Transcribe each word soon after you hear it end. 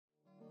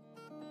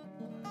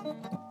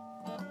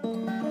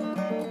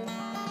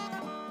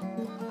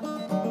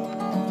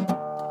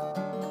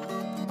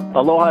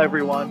Aloha,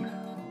 everyone.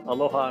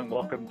 Aloha, and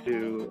welcome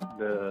to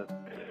the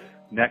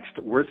next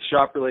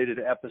Worthshop-related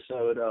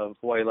episode of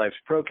Hawaii Life's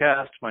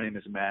Procast. My name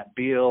is Matt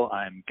Beal.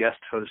 I'm guest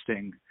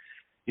hosting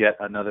yet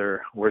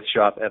another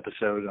Worthshop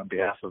episode on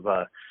behalf of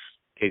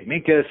Kate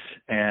Minkus,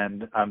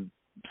 and I'm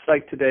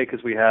psyched today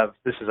because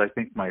this is, I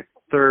think, my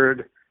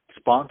third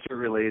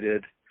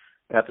sponsor-related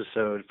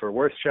episode for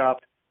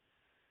Worthshop.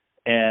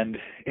 And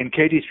in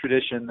Katie's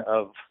tradition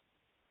of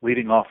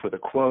leading off with a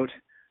quote,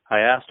 I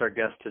asked our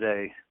guest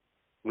today.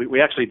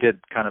 We actually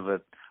did kind of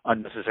an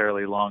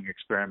unnecessarily long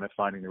experiment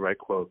finding the right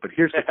quote, but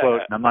here's the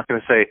quote, and I'm not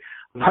going to say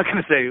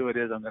who it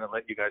is. I'm going to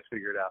let you guys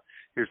figure it out.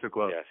 Here's the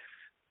quote. Yes.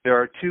 There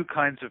are two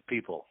kinds of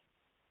people: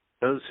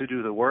 those who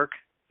do the work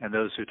and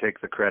those who take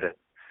the credit.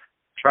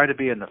 Try to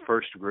be in the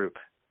first group.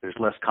 There's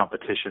less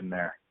competition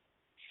there.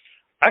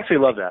 I actually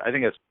love that. I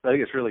think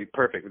it's really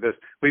perfect because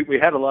we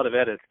had a lot of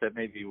edits that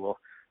maybe we'll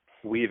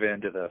weave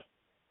into the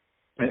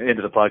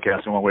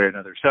podcast in one way or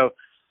another. So.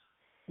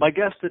 My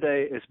guest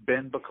today is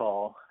Ben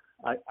Bakal.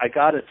 I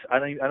got it. I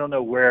don't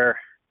know where,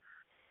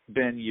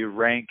 Ben, you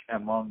rank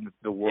among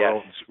the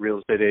world's real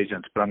estate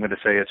agents, but I'm going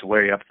to say it's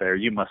way up there.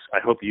 You must. I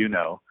hope you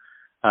know.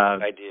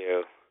 I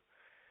do.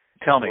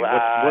 Tell me,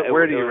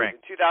 where do you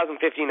rank? In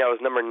 2015, I was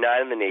number 9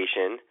 in the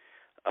nation.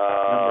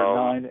 Number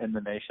 9 in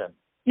the nation.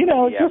 You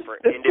know, for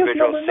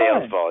individual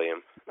sales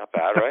volume. Not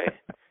bad, right?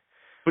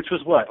 Which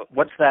was what?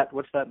 What's that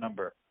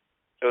number?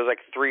 It was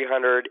like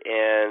 317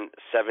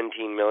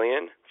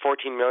 million,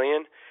 14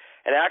 million.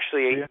 And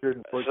actually,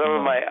 some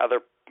of my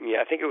other,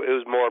 I think it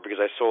was more because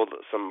I sold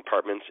some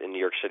apartments in New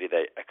York City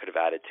that I could have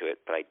added to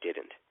it, but I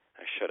didn't.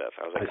 I should have.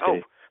 I was like,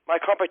 my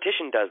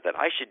competition does that.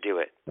 I should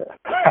do it.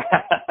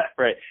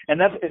 Right.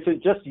 And is it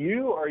just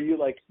you, or are you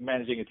like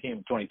managing a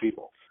team of 20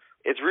 people?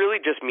 It's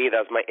really just me.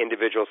 That's my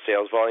individual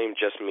sales volume,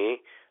 just me.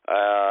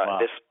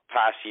 Wow. This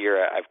past year,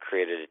 I've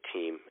created a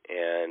team,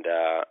 and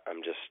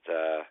I'm just,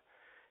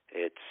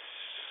 it's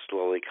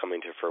slowly coming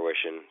to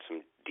fruition,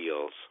 some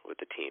deals with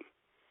the team.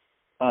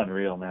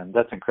 Unreal, man.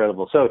 That's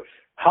incredible. So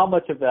how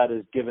much of that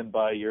is given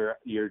by your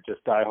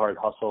just diehard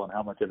hustle, and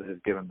how much of it is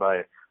given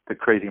by the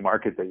crazy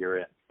market that you're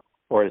in?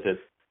 Or is it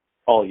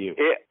all you?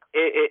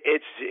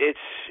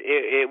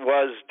 It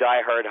was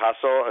diehard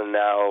hustle, and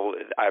now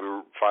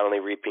I'm finally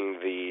reaping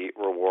the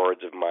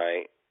rewards of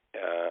my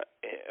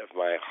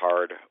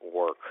hard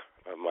work,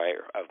 of my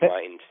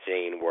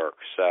insane work.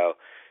 So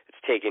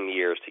it's taken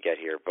years to get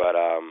here, but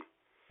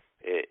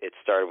it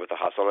started with a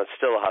hustle, and it's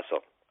still a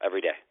hustle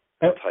every day.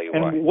 I'll tell you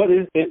why. And what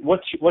is it?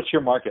 What's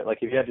your market? Like,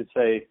 if you had to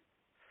say,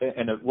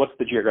 and what's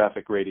the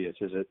geographic radius?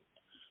 Is it?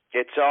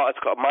 It's called,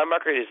 my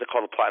market is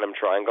called the Platinum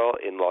Triangle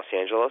in Los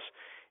Angeles.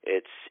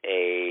 It's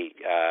an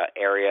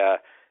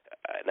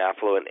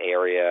affluent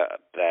area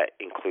that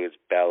includes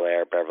Bel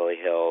Air, Beverly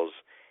Hills,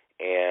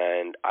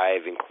 and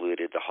I've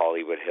included the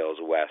Hollywood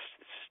Hills West.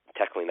 It's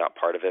technically not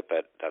part of it,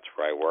 but that's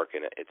where I work,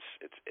 and it's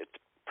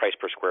price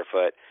per square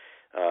foot.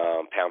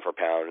 Pound for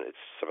pound, it's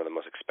some of the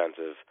most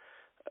expensive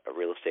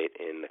real estate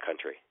in the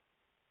country,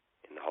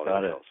 in the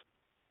Hollywood Hills.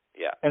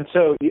 Yeah. And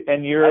so, I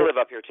live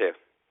up here too.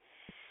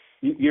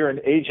 You're an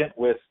agent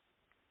with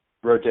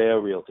Rodeo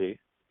Realty.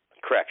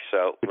 Correct.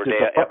 So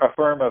Rodeo, a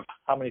firm of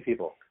how many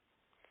people?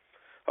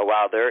 Oh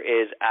wow, there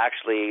is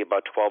actually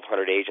about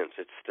 1,200 agents.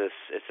 It's the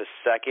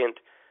second.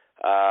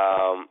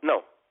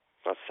 No,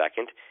 not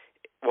second.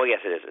 Well,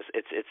 yes, it is.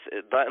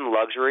 It's not in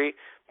luxury,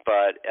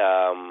 but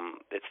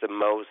it's the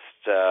most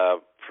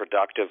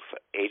productive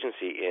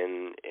agency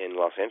in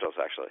Los Angeles,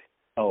 actually.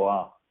 Oh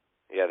wow!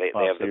 Yeah, they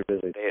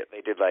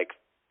did like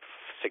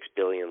 $6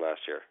 billion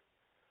last year.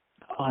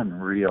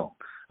 Unreal.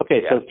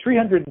 Okay, so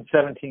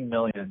 317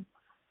 million.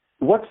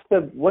 What's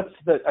the?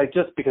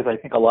 Because I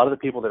think a lot of the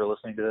people that are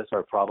listening to this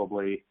are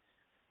probably,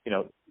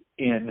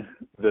 in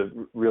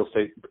the real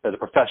estate, the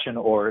profession,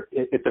 or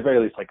at the very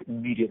least, like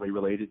immediately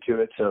related to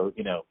it. So,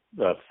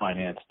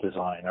 finance,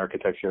 design,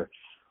 architecture.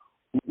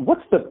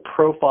 What's the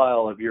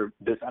profile of your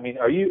business? I mean,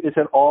 is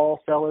it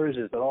all sellers?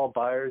 Is it all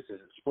buyers? Is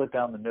it split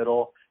down the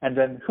middle? And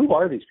then who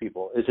are these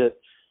people? Is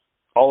it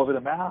all over the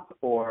map,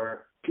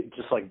 or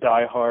just like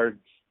diehard,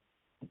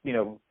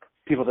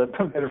 people that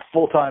are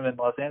full-time in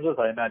Los Angeles?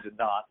 I imagine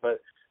not,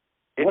 but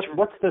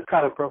what's the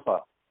kind of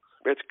profile?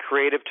 It's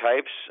creative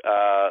types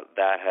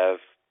that have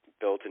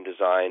built and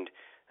designed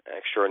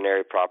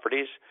extraordinary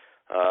properties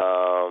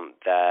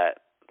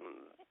that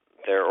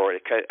they're, or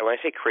when I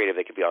say creative,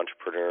 they could be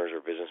entrepreneurs or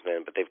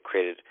businessmen, but they've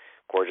created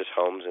gorgeous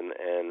homes,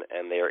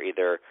 and they are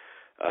either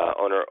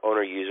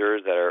owner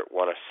users that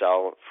want to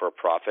sell for a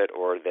profit,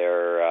 or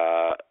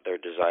they're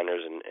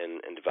designers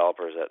and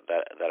developers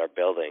that are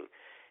building.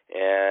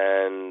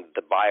 And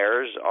the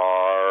buyers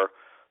are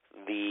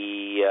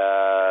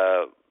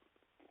the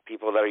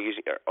people that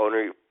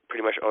are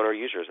pretty much owner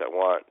users that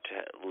want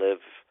to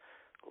live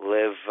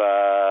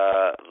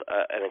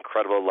an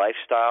incredible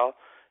lifestyle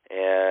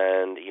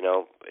and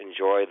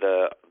enjoy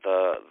the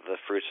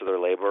fruits of their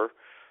labor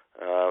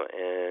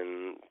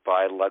and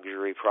buy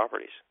luxury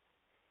properties.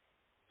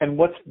 And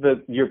what's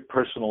your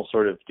personal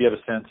sort of? Do you have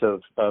a sense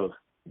of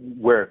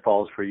where it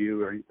falls for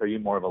you? Are you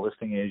more of a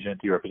listing agent?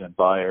 Do you represent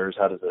buyers?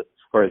 How does it?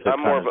 Or is it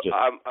I'm more of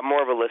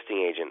a listing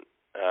agent.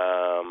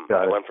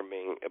 I went from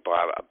being a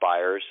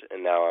buyers,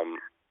 and now I'm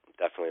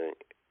definitely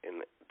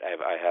in.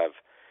 I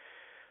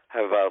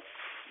have about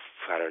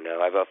I don't know.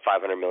 I have about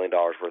 $500 million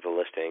worth of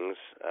listings.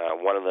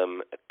 One of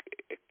them,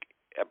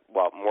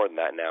 well, more than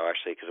that now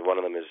actually, because one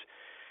of them is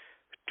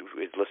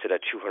listed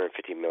at $250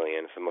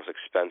 million. It's the most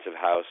expensive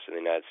house in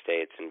the United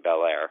States in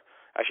Bel Air.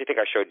 I actually think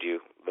I showed you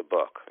the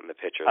book and the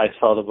pictures. I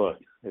saw the book.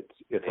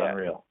 It's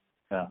unreal.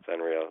 Yeah, it's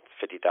unreal. It's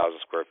 50,000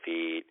 square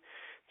feet.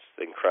 It's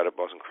the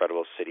most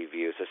incredible city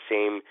view. It's the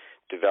same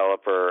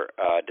developer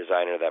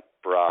designer that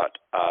brought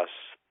us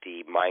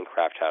the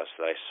Minecraft house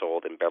that I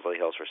sold in Beverly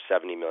Hills for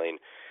 $70 million,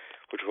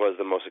 which was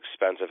the most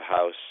expensive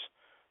house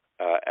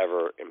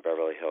ever in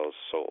Beverly Hills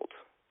sold.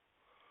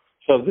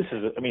 So this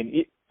is, I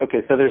mean,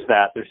 okay. So there's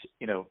that. There's,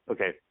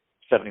 okay,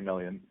 $70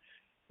 million.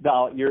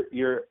 Now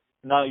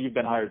now you've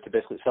been hired to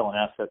basically sell an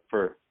asset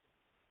for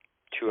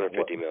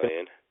 $250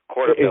 million,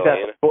 quarter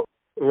billion.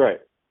 Right.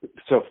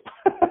 So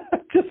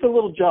just a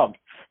little jump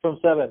from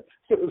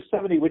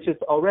 70, which is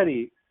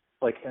already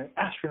like an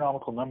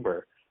astronomical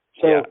number.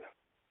 So, yeah.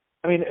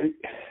 I mean,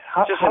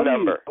 how do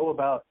you go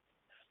about?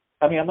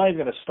 I mean, I'm not even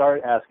going to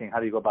start asking how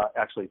do you go about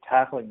actually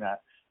tackling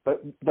that,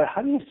 but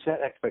how do you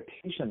set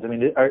expectations? I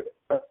mean,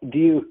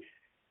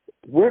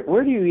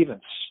 where do you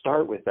even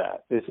start with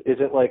that? Is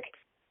it like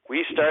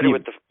we started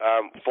with the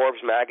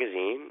Forbes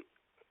magazine,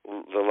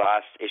 the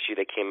last issue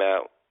that came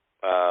out.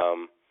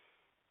 I'm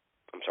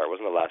sorry, it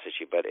wasn't the last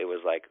issue, but it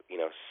was like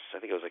I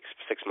think it was like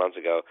 6 months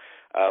ago,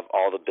 of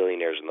all the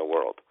billionaires in the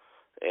world.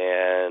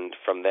 And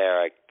from there,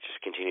 I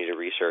just continue to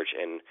research,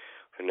 and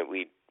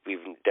we've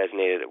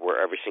designated where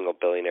every single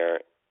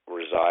billionaire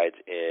resides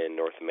in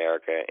North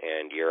America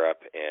and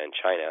Europe and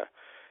China,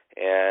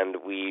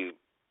 and we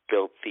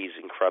built these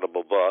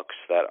incredible books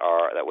that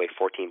weigh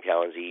 14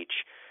 pounds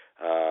each.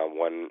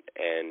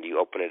 And you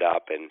open it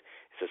up, and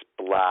it's this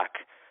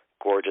black,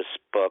 gorgeous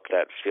book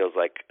that feels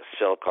like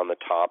silk on the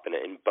top, and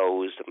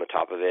embossed on the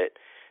top of it,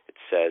 it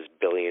says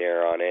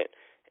billionaire on it.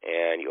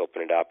 And you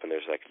open it up, and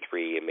there's like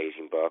 3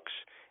 amazing books,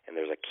 and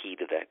there's a key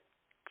to the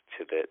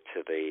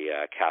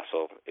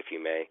castle, if you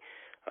may.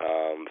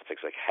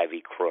 It's like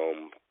heavy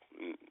chrome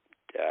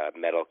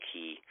metal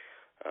key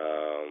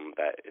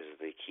that is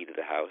the key to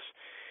the house.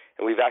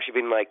 And we've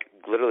actually been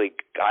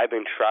I've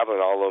been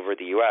traveling all over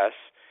the U.S.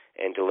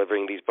 and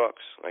delivering these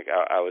books. Like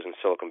I was in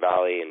Silicon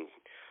Valley, and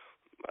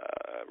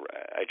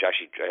I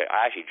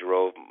actually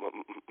drove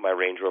my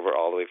Range Rover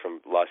all the way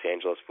from Los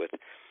Angeles with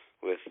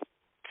 6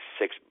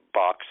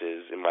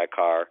 boxes in my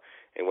car,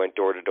 and went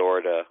door to door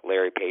to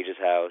Larry Page's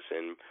house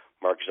and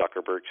Mark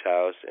Zuckerberg's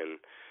house and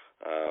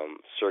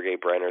Sergey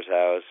Brenner's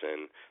house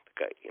and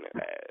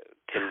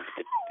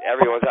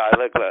everyone's house.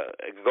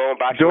 Going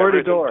back door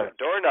to door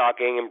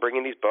knocking and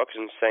bringing these books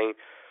and saying,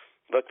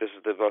 look, this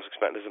is the most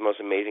expensive, this is the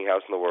most amazing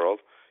house in the world.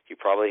 You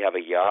probably have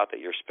a yacht that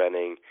you're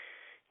spending,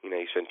 you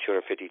spend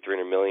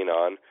 $250-300 million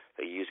on,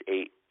 that you use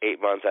eight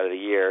months out of the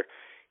year.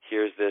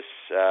 Here's this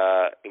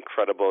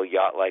incredible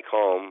yacht-like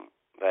home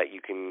that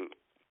you can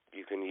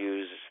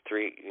use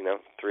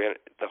 300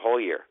 the whole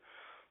year.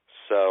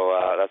 So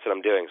that's what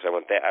I'm doing. So I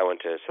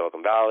went to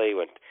Silicon Valley,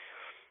 went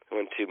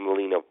to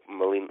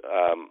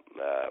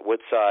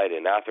Woodside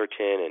and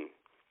Atherton, and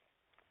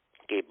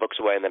gave books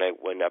away. And then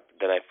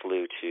I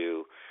flew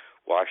to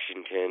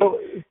Washington. So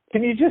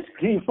can you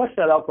flesh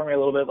that out for me a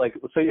little bit? Like,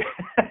 so you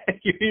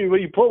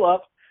pull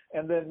up,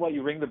 and then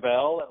you ring the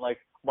bell, and like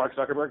Mark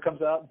Zuckerberg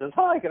comes out and says,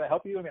 "Hi, can I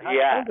help you?" I mean,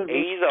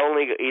 he's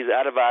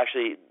out of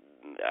actually.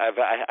 I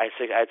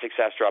had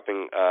success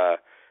dropping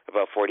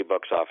about 40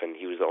 books off, and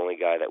he was the only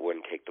guy that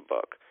wouldn't take the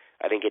book.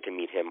 I didn't get to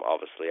meet him,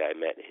 obviously. I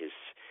met his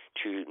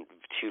two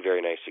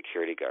very nice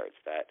security guards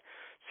that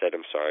said,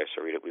 "I'm sorry,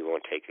 Sarita, we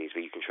won't take these,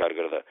 but you can try to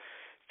go to the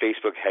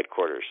Facebook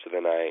headquarters." So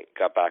then I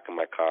got back in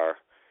my car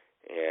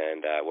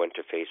and went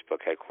to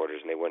Facebook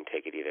headquarters, and they wouldn't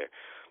take it either.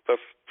 But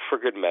for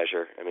good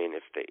measure, I mean,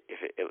 if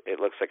it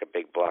looks like a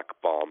big black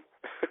bomb,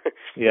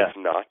 yeah. It's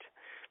not.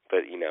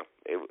 But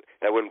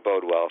that wouldn't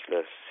bode well if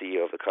the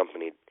CEO of the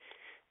company,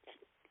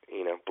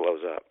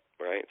 blows up,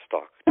 right?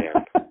 Stock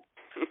down.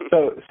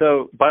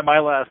 So by my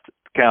last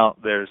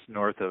count, there's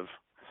north of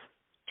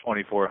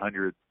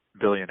 2,400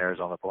 billionaires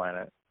on the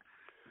planet.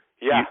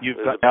 Yeah, you've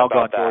now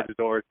gone door to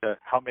door to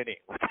how many?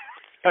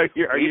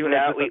 We've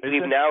now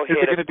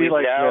hit.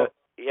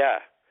 Yeah,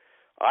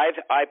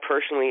 I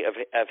personally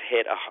have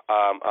hit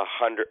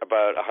 100,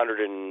 about 100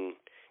 and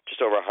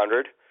just over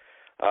 100.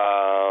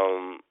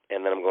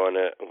 And then I'm going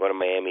to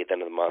Miami at the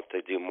end of the month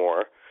to do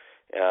more.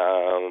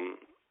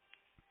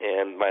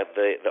 And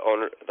the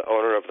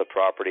owner of the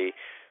property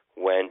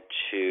went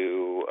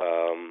to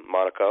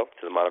Monaco,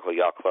 to the Monaco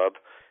Yacht Club,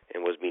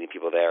 and was meeting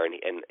people there.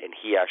 And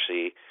he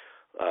actually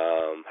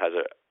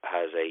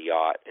has a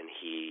yacht, and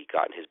he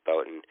got in his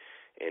boat and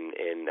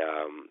in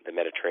the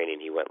Mediterranean.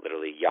 He went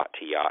literally yacht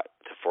to yacht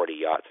to 40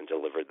 yachts and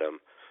delivered them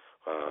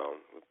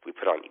We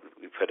put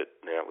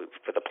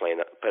the plane,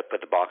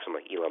 put the box on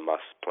like Elon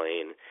Musk's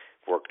plane.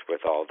 Worked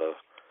with all the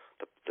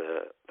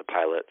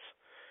pilots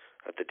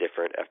at the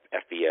different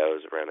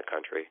FBOs around the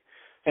country.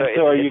 And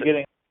so are you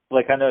getting,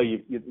 like, I know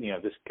you know,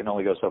 this can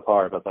only go so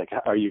far, but like,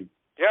 are you?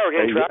 Yeah, we're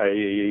getting traffic.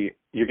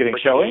 You're getting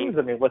showings?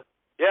 I mean, what?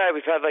 Yeah,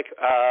 we've had like,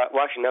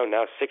 well, actually, no,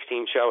 now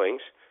 16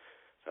 showings.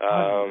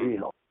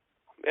 Unreal.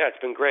 Yeah, it's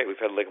been great. We've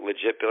had like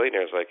legit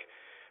billionaires. Like,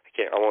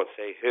 I won't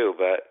say who,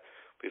 but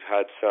we've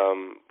had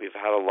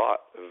a lot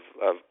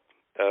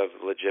of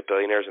legit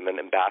billionaires and then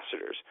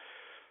ambassadors.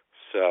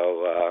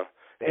 So,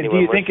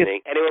 anyone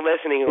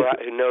listening who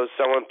knows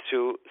someone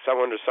to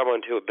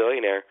a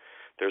billionaire,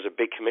 there's a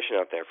big commission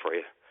out there for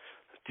you.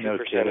 2% of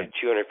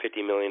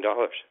 $250 million.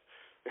 Or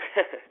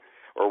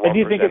 1%. And do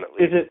you think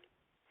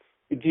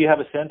do you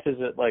have a sense? Is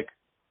it like,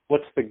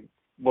 what's the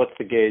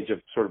gauge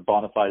of sort of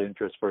bona fide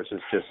interest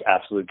versus just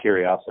absolute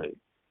curiosity?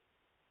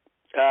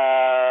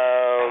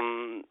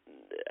 I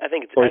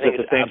think it's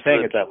the same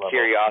thing at that level?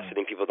 Curiosity,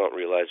 and people don't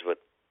realize what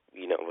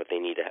they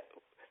need to.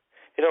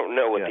 They don't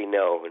know what they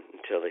know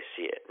until they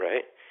see it,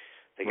 right?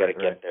 They got to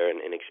get there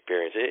and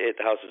experience it.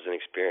 The house is an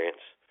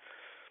experience.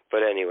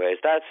 But anyways,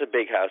 that's a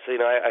big house.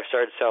 I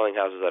started selling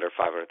houses that are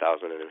 $500,000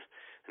 and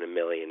 $1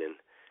 million, and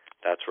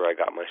that's where I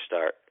got my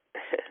start.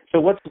 So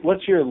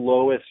what's your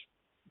lowest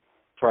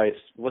price?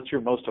 What's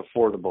your most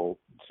affordable,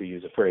 to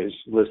use a phrase,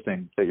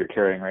 listing that you're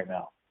carrying right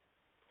now?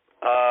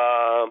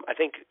 I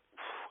think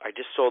I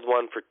just sold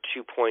one for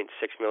 $2.6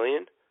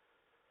 million.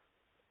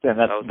 And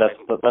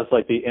that's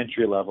like the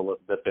entry level of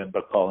the bin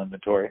book call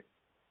inventory.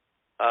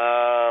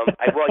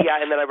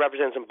 And then I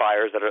represent some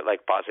buyers that are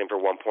like bought same for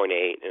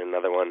 1.8, and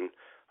another one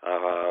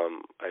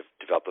I've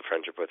developed a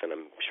friendship with, and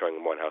I'm showing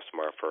them one house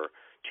tomorrow for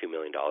 $2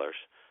 million.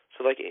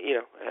 So like,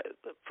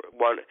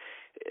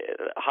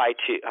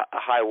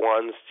 high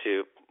ones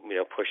to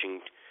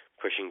pushing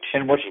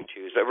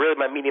twos. But really,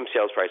 my medium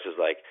sales price is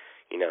like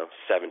 $7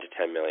 to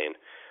 $10 million.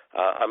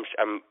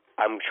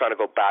 I'm trying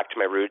to go back to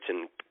my roots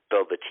and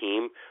build a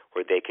team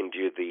where they can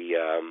do the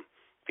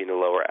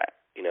lower,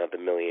 the $1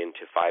 million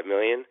to $5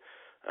 million,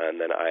 and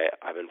then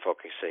I've been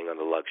focusing on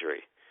the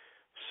luxury.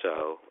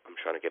 So I'm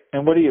trying to get.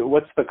 And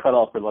what's the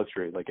cutoff for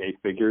luxury? Like 8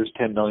 figures,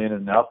 10 million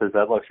and up? Is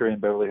that luxury in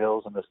Beverly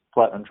Hills and this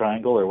Platinum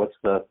Triangle, or what's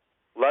the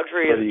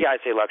luxury?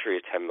 I'd say luxury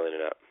is 10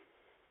 million and up.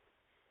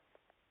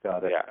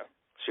 Got it. Yeah,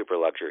 super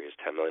luxury is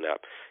 10 million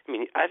up.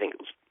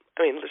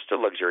 There's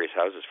still luxurious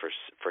houses for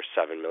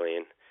 $7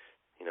 million,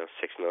 $6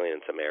 million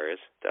in some areas,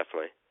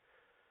 definitely.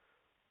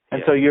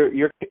 And so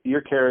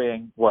you're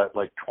carrying what,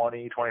 like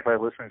 20,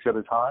 25 listings at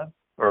a time,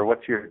 or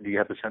do you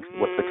have the sense of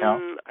what's the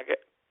count?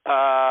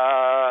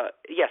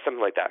 Yeah,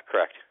 something like that.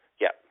 Correct.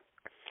 Yeah.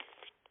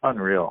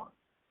 Unreal.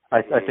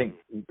 I think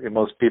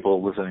most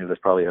people listening to this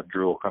probably have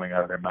drool coming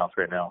out of their mouth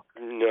right now.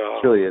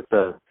 No. Really, it's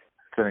an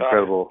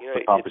incredible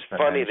accomplishment. It's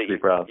funny that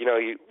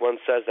one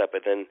says that,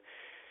 but then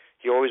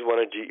you always want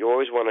to do.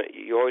 You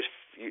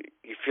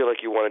feel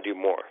like you want to do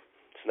more.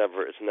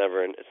 It's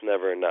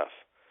never enough.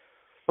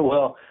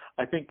 Well,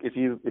 I think if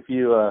you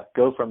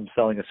go from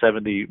selling a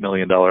 $70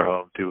 million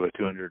home to a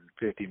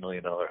 $250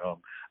 million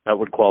home, that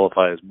would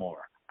qualify as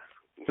more.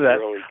 So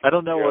I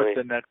don't know what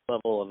the next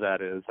level of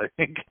that is. I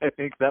think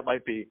that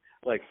might be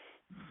like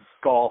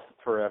golf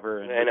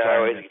forever. And you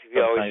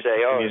always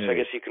say, so I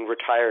guess you can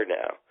retire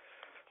now.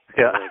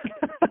 Yeah.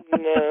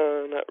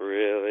 No, not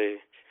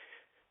really.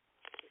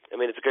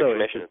 It's a good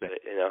commission.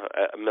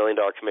 $1 million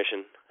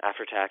commission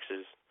after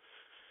taxes.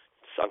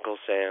 It's Uncle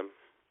Sam.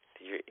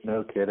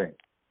 No kidding.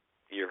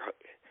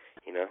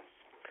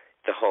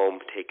 The home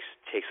takes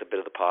a bit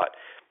of the pot.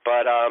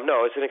 But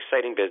no, it's an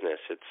exciting business.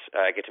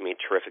 I get to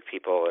meet terrific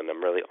people, and I'm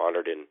really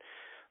honored and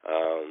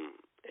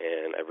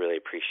I really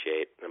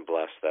appreciate and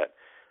blessed that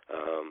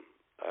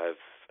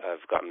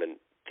I've gotten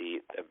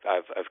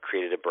I've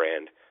created a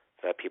brand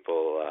that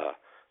people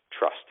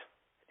trust,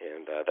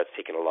 and that's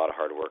taken a lot of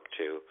hard work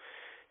to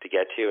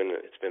get to, and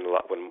it's been a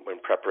lot when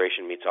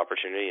preparation meets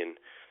opportunity, and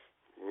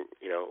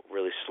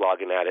really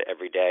slogging at it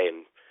every day.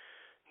 And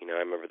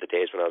I remember the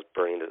days when I was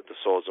burning the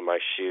soles of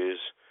my shoes,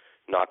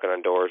 knocking on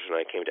doors when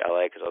I came to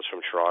LA because I was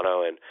from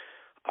Toronto and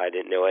I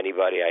didn't know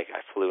anybody. I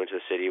flew into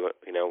the city,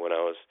 when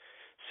I was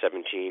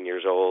 17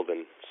 years old,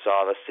 and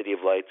saw the city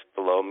of lights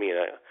below me,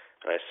 and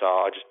I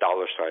saw just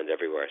dollar signs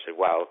everywhere. I said,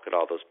 "Wow, look at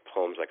all those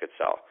homes I could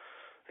sell."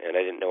 And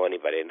I didn't know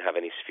anybody. I didn't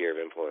have any sphere of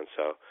influence,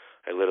 so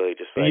I literally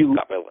just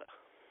got my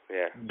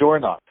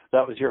door knocked.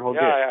 That was your whole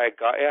gig. I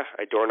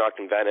door knocked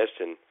in Venice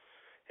and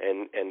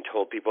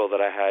told people that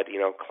I had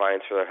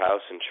clients for their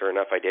house, and sure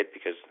enough, I did,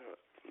 because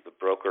the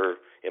broker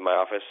in my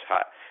office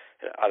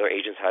other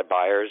agents had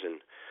buyers,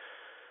 and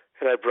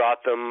I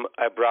brought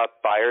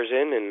buyers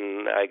in,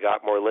 and I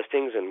got more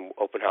listings, and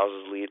open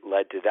houses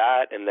led to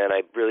that, and then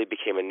I really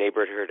became a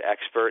neighborhood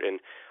expert,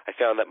 and I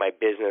found that my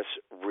business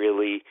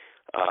really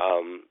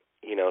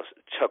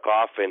took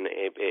off, and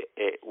it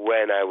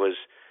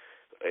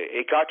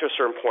got to a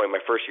certain point. My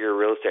first year of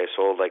real estate, I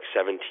sold like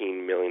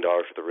 $17 million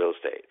worth of real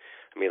estate.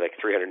 I made like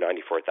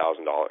 $394,000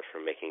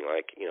 from making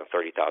like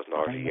 $30,000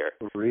 a year.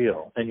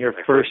 Real. And your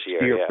my first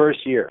year.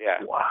 First year.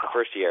 Yeah. Wow. The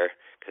first year,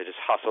 because I just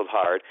hustled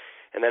hard.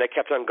 And then it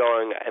kept on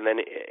going, and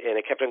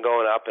it kept on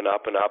going up and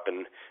up and up,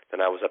 and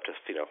then I was up to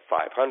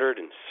 500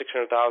 and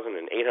 600,000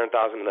 and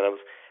 800,000, and then at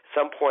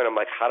some point I'm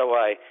like,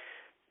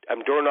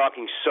 I'm door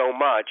knocking so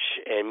much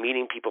and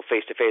meeting people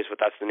face to face, but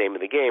that's the name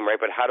of the game, right?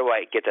 But how do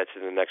I get that to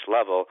the next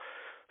level?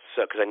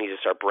 So, because I need to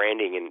start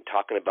branding and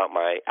talking about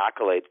my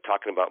accolades,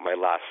 talking about my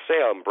last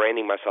sale, and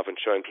branding myself and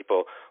showing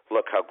people,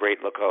 look how great,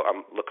 look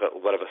at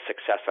what of a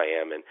success I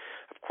am. And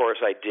of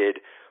course, I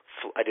did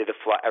the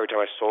every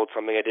time I sold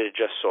something, I did a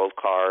just sold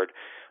card.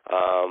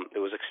 It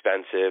was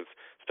expensive,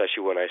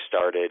 especially when I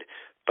started.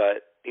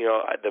 But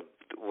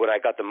when I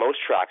got the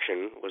most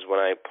traction was when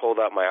I pulled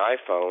out my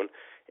iPhone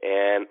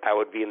and I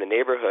would be in the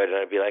neighborhood and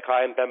I'd be like,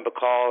 "Hi, I'm Ben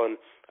Bacall,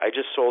 and I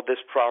just sold this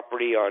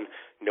property on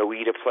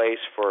Noeda Place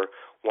for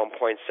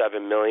 $1.7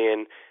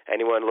 million.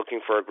 Anyone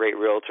looking for a great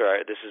realtor?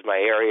 This is my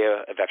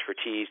area of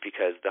expertise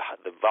because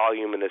the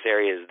volume in this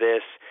area is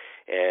this,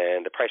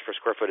 and the price per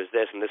square foot is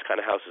this, and this kind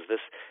of house is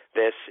this.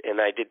 And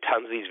I did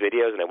tons of these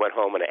videos, and I went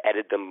home and I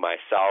edited them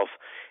myself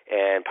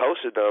and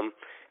posted them,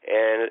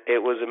 and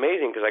it was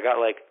amazing because I got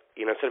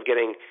instead of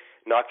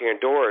knocking on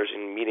doors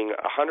and meeting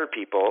 100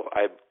 people,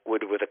 I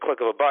would, with a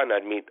click of a button,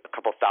 I'd meet a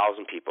couple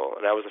thousand people,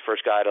 and I was the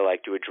first guy to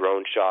do a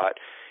drone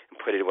shot and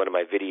put it in one of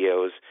my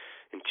videos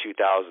in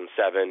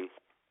 2007.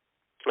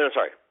 No,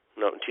 sorry,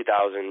 no, in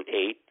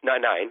 2008,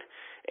 9,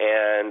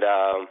 and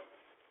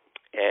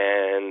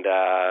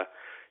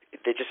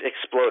they just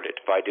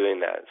exploded by doing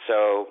that.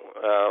 So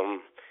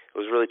it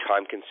was really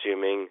time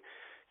consuming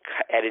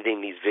editing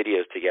these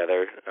videos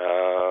together.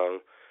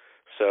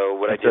 So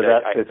what I did,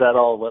 is that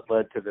all what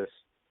led to this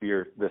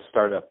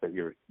startup that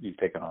you've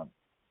taken on?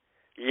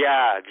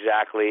 Yeah,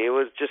 exactly. It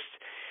was just.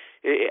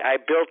 I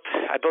built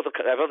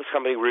this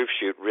company, Roof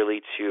Shoot,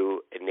 really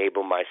to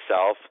enable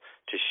myself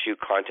to shoot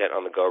content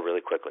on the go really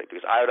quickly,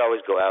 because I would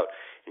always go out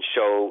and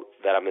show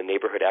that I'm a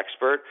neighborhood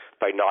expert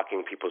by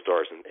knocking people's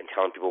doors and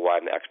telling people why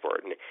I'm the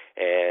expert,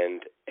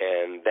 and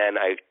then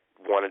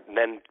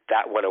then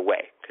that went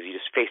away because you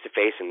just face to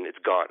face and it's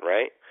gone,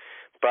 right?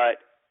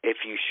 But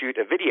if you shoot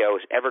a video,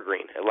 it's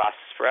evergreen. It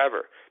lasts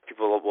forever.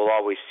 People will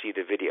always see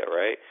the video,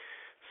 right?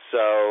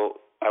 So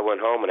I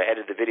went home and I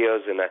edited the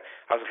videos, and I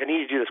was like, I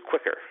need to do this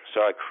quicker.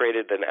 So I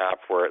created an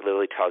app where it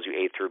literally tells you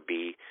A through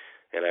B,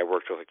 and I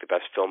worked with the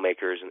best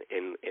filmmakers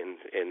in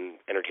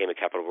entertainment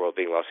capital of the world,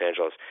 being Los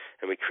Angeles,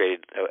 and we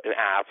created an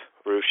app,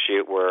 Roof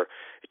Shoot, where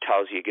it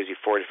gives you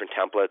 4 different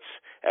templates.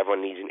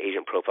 Everyone needs an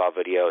agent profile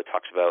video. It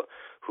talks about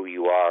who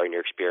you are and your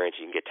experience.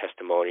 You can get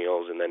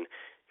testimonials, and then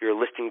your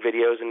listing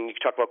videos, and you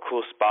can talk about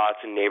cool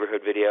spots and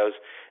neighborhood videos.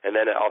 And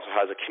then it also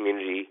has a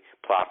community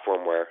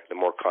platform where the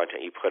more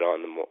content you put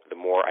on, the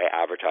more I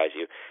advertise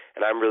you.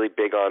 And I'm really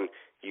big on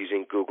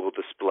using Google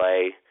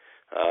Display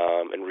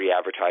and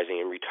re-advertising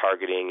and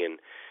retargeting,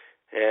 and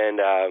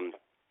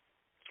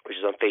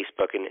which is on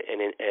Facebook and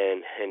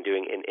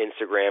doing in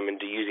Instagram, and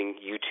using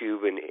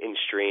YouTube and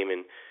InStream,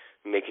 and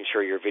making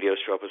sure your videos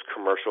show up as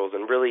commercials,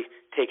 and really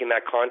taking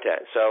that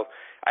content. So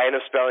I ended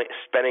up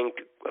spending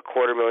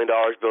 $250,000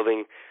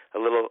 building a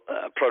little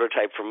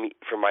prototype for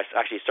my.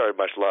 Actually, started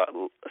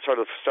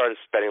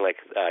spending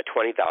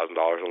 $20,000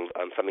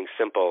 on something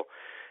simple,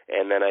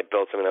 and then I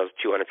built something that was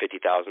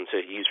 $250,000 to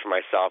use for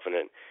myself, and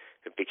it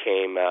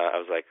became. I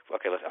was like,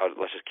 okay,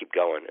 let's just keep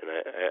going, and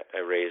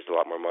I raised a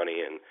lot more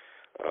money, and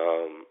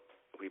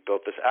we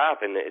built this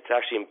app, and it's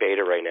actually in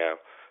beta right now.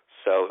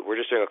 So we're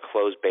just doing a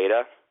closed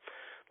beta.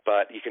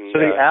 But you can. So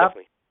the app,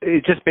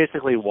 it just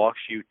basically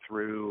walks you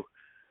through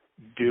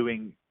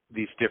doing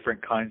these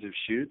different kinds of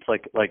shoots.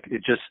 Is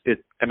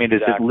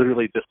it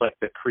literally just like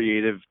the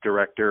creative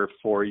director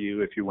for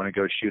you if you want to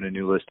go shoot a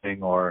new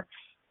listing or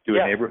do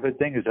a neighborhood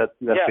thing? Is that's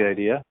the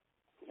idea?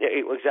 Yeah,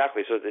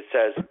 exactly. So it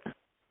says,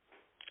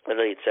 and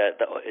then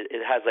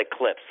it has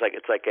clips,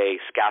 it's like a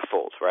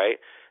scaffold, right?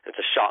 It's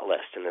a shot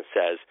list, and it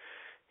says,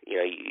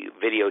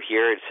 video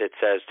here. It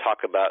says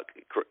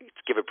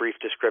give a brief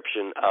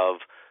description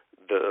of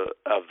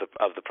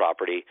the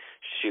property,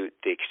 shoot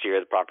the exterior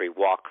of the property,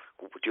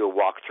 do a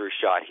walkthrough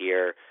shot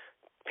here,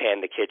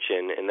 pan the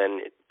kitchen, and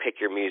then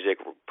pick your music,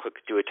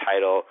 do a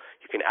title.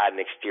 You can add an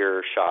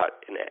exterior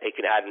shot, and you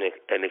can add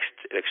an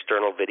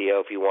external video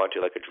if you want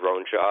to, like a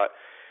drone shot.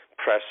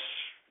 Press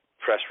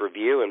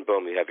review, and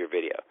boom, you have your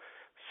video.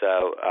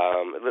 So,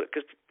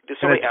 because there's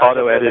so many it's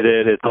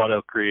auto-edited, it's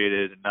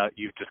auto-created, and now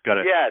you've just got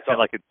to,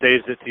 it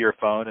saves it to your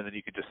phone, and then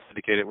you can just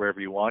syndicate it wherever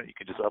you want. You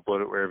can just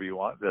upload it wherever you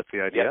want. That's the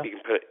idea? Yeah, you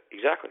can put it,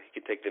 exactly.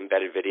 You can take the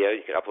embedded video,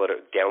 you can upload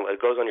it, download.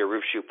 It goes on your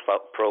Roof Shoot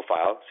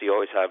profile, so you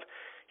always have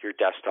your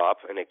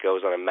desktop, and it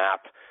goes on a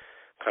map,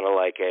 kind of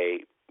like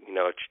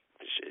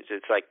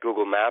it's like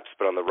Google Maps,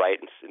 but on the right,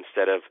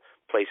 instead of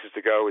places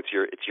to go, it's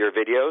your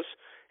videos,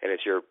 and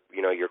it's your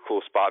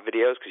cool spot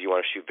videos, because you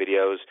want to shoot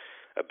videos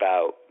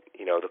about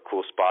the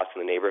cool spots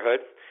in the neighborhood,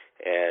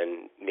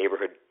 and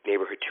neighborhood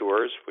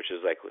tours, which is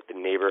like the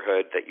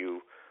neighborhood that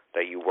you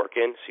work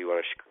in. So you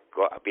want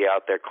to be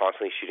out there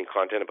constantly shooting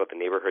content about the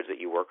neighborhoods that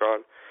you work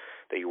on.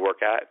 that you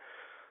work at.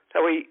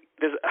 That way,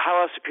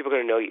 how else are people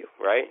going to know you,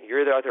 right?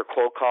 You're out there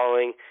cold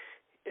calling,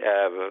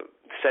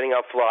 setting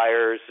up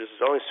flyers. There's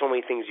only so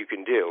many things you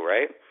can do,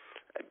 right?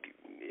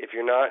 If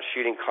you're not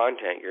shooting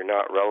content, you're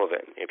not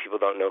relevant. People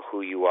don't know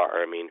who you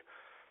are. I mean,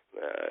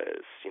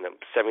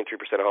 73%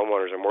 of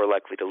homeowners are more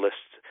likely to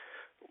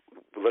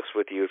list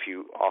with you if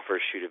you offer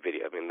to shoot a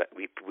video. I mean,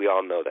 we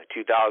all know that.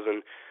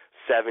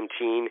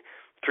 2017,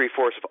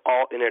 3/4 of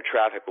all internet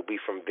traffic will be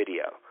from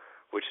video,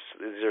 which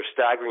these are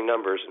staggering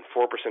numbers, and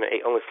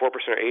only 4%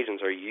 of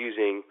agents are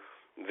using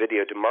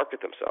video to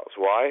market themselves.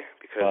 Why?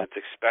 Because it's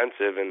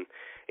expensive, and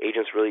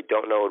agents really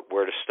don't know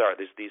where to start.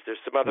 There's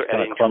some other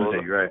editing tools.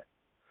 Right.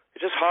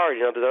 It's just hard,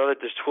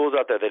 There's tools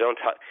out there they don't.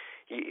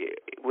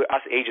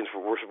 Us agents,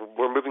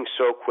 we're moving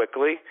so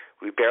quickly.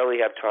 We barely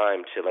have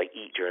time to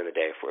eat during the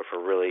day if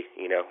we're really,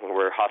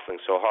 we're hustling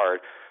so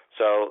hard.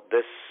 So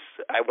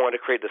I wanted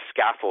to create the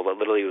scaffold that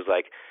literally was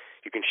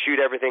you can shoot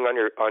everything on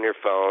your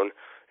phone.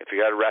 If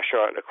you're at a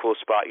restaurant in a cool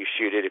spot, you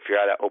shoot it. If you're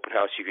at an open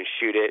house, you can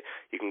shoot it.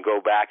 You can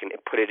go back and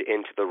put it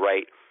into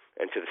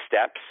the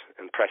steps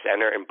and press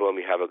enter, and boom,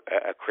 you have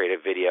a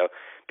creative video.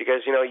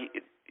 Because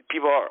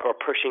people are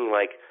pushing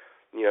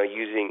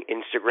using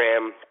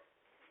Instagram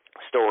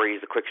stories,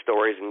 the quick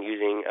stories, and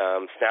using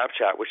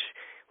Snapchat,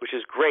 which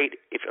is great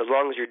as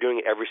long as you're doing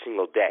it every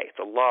single day. It's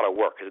a lot of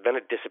work because then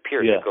it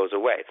disappears. It goes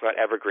away. It's not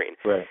evergreen.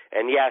 Right.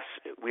 And yes,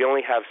 we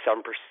only have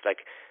 7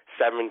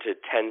 to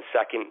 10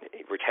 second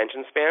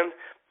retention span,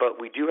 but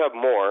we do have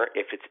more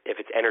if it's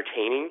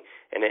entertaining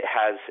and if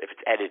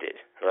it's edited,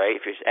 right?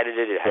 If it's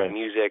edited, it has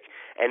music,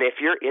 and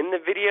if you're in the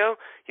video,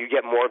 you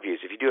get more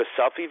views. If you do a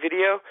selfie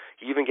video,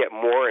 you even get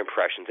more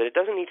impressions, and it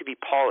doesn't need to be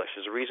polished.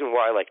 There's a reason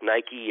why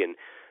Nike and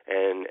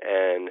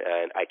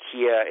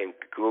IKEA and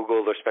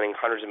Google, they're spending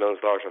hundreds of millions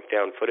of dollars on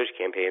found footage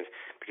campaigns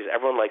because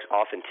everyone likes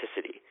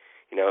authenticity.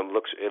 It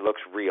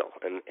looks real,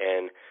 and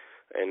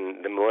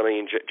the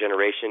millennial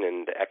generation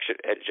and the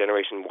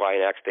generation Y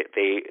and X,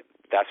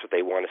 that's what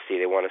they want to see.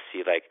 They want to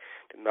see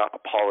not a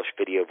polished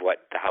video of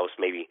what the house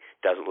maybe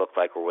doesn't look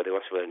like, or what they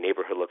want to see what a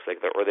neighborhood looks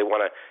like, or they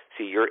want to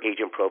see your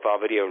agent profile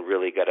video and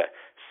really get a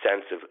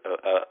sense of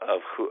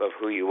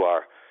who you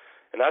are.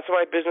 And that's how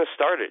my business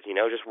started,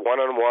 just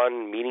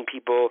one-on-one, meeting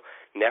people,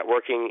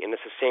 networking, and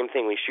it's the same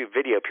thing. When you shoot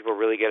video, people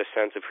really get a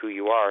sense of who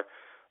you are,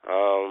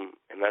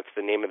 and that's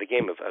the name of the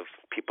game of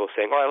people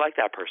saying, oh, I like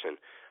that person.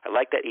 I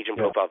like that agent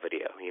profile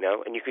video,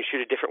 and you can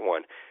shoot a different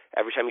one.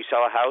 Every time you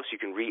sell a house, you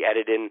can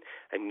re-edit in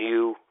a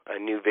new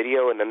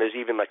video, and then there's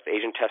even the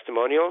agent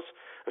testimonials.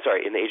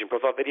 In the agent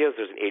profile videos,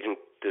 there's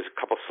a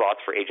couple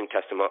slots for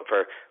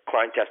for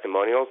client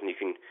testimonials, and you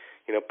can,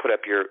 put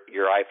up your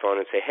iPhone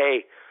and say,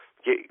 hey,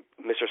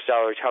 Mr.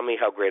 Seller, tell me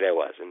how great I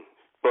was, and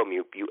boom,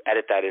 you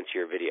edit that into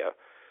your video.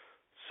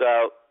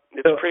 So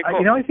it's pretty cool.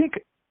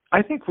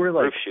 I think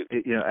we're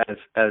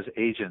as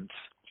agents,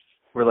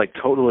 we're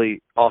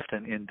totally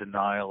often in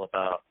denial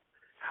about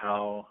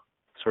how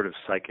sort of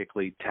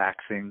psychically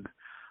taxing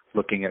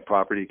looking at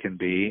property can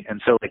be.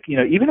 And so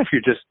even if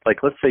you're just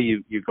let's say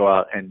you go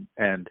out and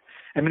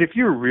I mean, if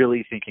you're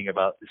really thinking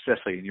about,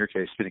 especially in your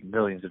case, spending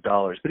millions of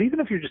dollars, but even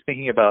if you're just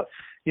thinking about,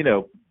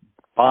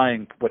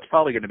 buying what's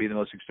probably going to be the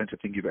most expensive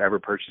thing you've ever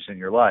purchased in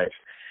your life,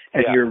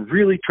 and you're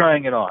really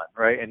trying it on,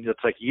 right? And it's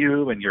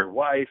you and your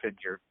wife and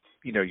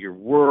your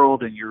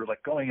world, and you're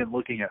going and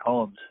looking at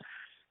homes.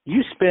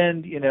 You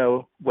spend,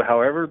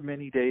 however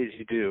many days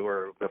you do,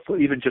 or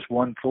even just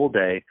one full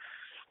day,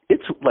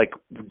 it's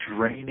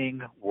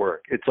draining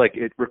work. It's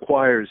it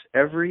requires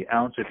every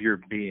ounce of your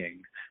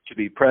being to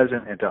be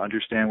present and to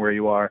understand where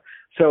you are.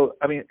 So,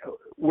 I mean,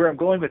 where I'm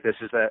going with this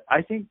is that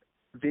I think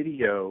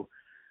video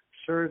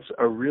serves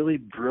a really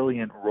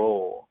brilliant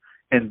role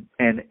in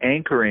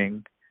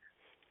anchoring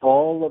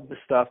all of the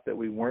stuff that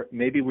we were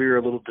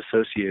a little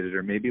dissociated,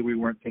 or maybe we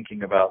weren't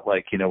thinking about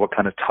what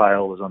kind of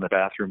tile was on the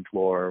bathroom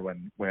floor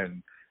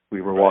when we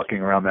were walking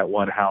around that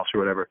one house or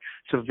whatever.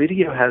 So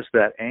video has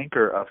that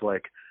anchor of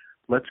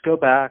let's go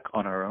back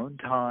on our own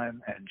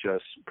time and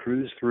just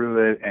cruise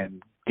through it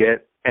and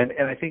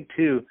and I think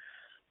too,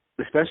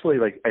 especially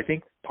I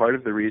think part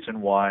of the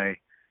reason why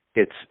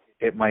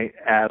it might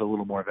add a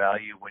little more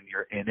value when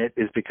you're in it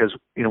is because,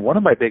 one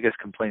of my biggest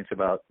complaints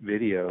about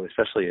video,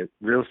 especially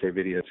real estate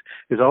videos,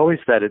 is always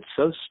that it's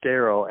so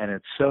sterile, and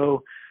it's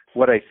so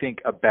what I think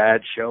a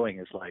bad showing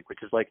is which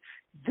is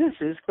this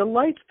is the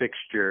light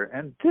fixture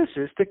and this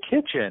is the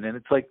kitchen. And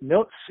it's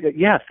no,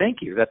 yeah, thank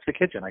you. That's the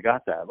kitchen. I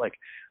got that.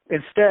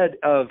 Instead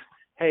of,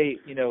 hey,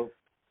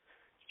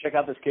 check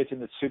out this kitchen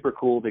that's super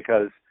cool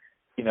because,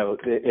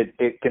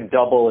 it can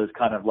double as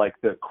kind of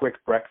the quick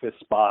breakfast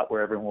spot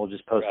where everyone will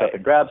just post up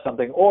and grab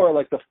something, or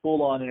the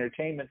full-on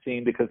entertainment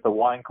scene because the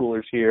wine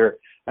cooler's here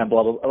and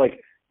blah, blah, blah.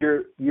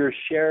 You're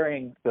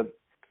sharing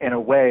in a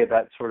way,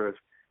 that sort of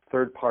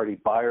third-party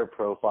buyer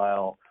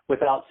profile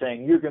without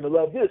saying, you're going to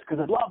love this because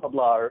of blah, blah,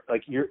 blah. Or,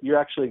 you're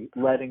actually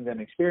letting them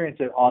experience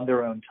it on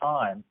their own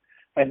time.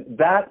 And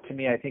that, to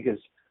me, I think is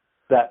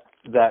that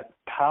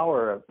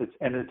power of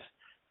it's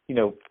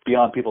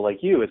beyond people like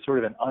you. It's sort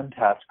of an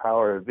untapped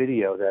power of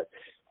video that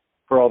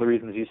for all the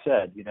reasons you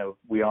said.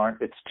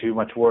 It's too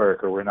much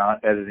work, or we're not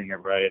editing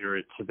it right, or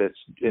it's a bit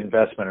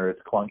investment, or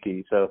it's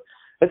clunky. So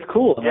it's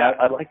cool.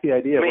 I like the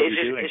idea of what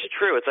you're doing. It's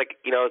true. It's like,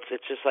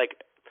 it's just like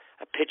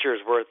a picture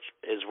is worth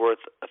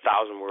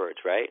 1,000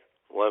 words, right?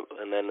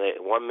 And then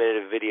 1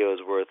 minute of video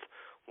is worth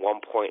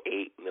 1.8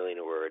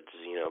 million words.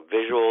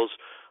 Visuals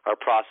are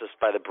processed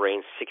by the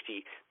brain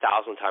 60,000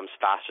 times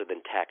faster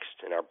than text,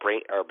 and our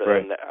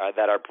brains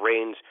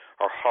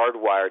are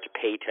hardwired to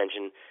pay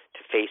attention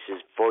to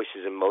faces,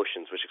 voices, and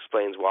motions, which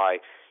explains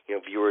why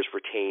viewers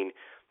retain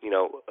 95%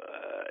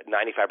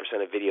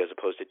 of video as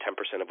opposed to 10%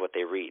 of what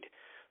they read.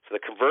 So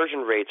the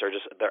conversion rates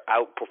they're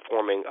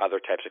outperforming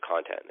other types of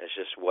content. It's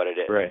just what it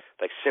is. Right.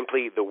 Like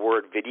simply the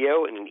word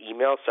video in an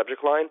email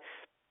subject line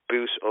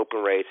boosts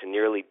open rates and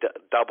nearly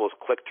doubles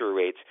click-through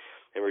rates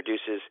and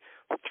reduces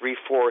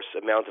 3/4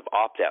 amount of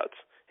opt-outs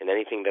in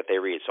anything that they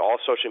read. So all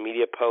social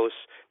media posts,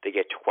 they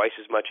get twice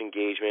as much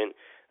engagement.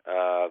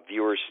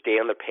 Viewers stay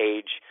on the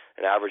page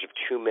an average of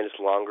 2 minutes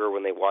longer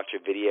when they watch a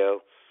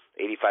video.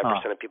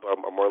 85% of people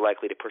are more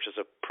likely to purchase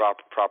a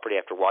property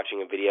after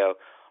watching a video.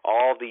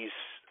 All these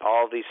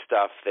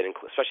stuff that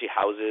include, especially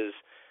houses.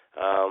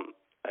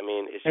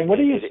 What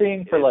are you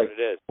seeing for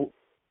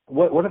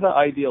what are the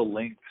ideal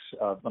lengths?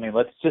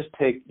 Let's just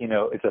take,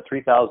 it's a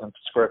 3,000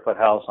 square foot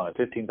house on a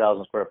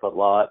 15,000 square foot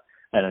lot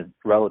and a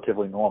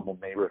relatively normal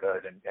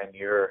neighborhood, and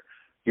you're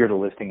the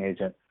listing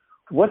agent.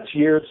 What's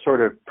your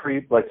sort of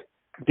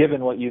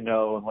given what you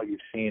know and what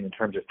you've seen in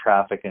terms of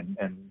traffic and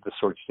the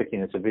sort of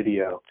stickiness of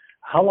video,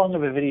 how long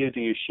of a video do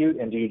you shoot,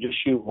 and do you just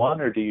shoot one,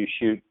 or do you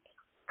shoot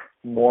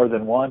more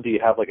than one? Do you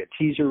have like a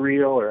teaser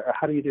reel, or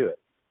how do you do it?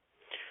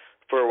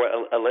 For what,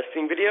 a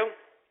listing video?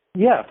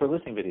 Yeah, for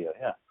listing video,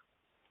 yeah.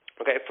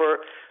 Okay, for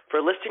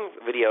listing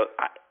video,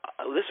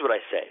 this is what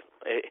I say.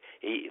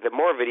 The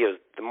more videos,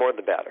 the more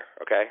the better,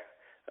 okay?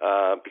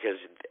 Because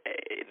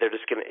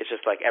it's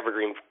just like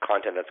evergreen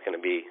content that's going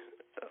to be,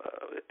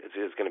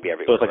 is going to be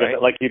everywhere. So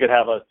it's like you could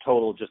have a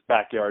total just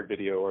backyard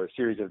video or a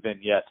series of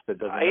vignettes that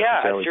doesn't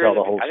necessarily tell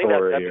the whole story. I think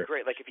that'd be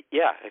great. Like if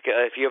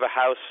you have a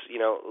house,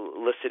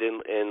 listed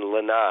in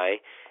Lanai,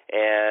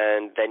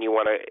 and then you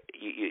want to,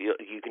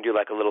 you can do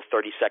like a little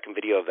 30-second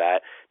video of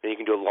that. Then you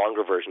can do a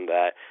longer version of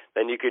that.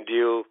 Then you could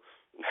do.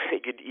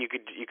 You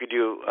could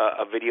do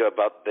a video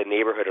about the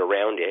neighborhood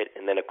around it,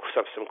 and then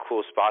some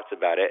cool spots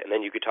about it, and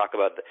then you could talk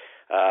about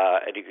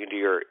and you could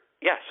do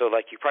so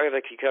like you could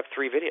have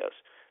 3 videos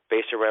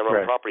based around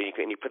the property,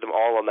 and you put them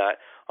all on that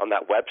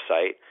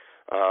website.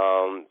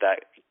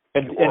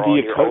 And do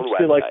you coach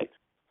to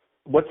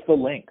what's the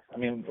length?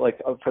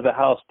 For the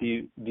house, do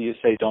you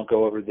say don't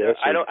go over this?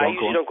 I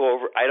usually don't go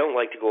over. I don't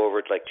like to go over.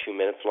 It's like 2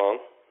 minutes long.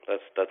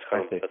 That's that's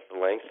the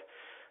length.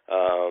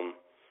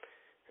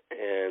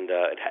 And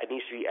it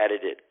needs to be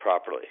edited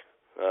properly.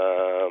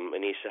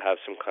 It needs to have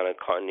some kind of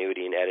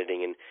continuity in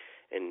editing,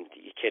 and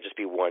you can't just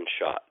be one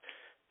shot.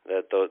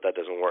 That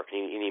doesn't work.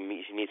 You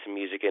need some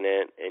music in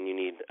it, and you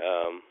need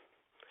it'd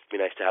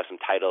be nice to have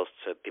some titles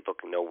so people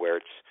can know where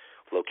it's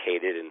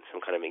located, and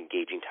some kind of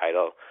engaging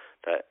title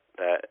that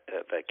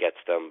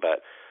gets them.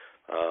 But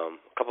a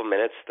couple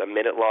minutes, a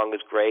minute long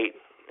is great,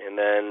 and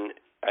then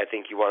I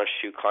think you want to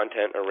shoot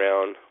content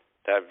around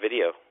that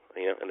video,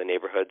 in the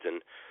neighborhoods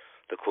and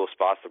the cool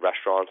spots, the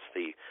restaurants,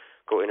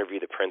 go interview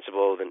the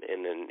principal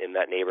in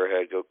that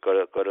neighborhood. Go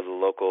to the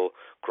local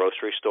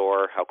grocery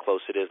store, how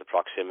close it is, the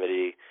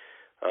proximity.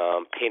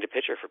 Paint a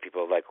picture for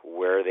people like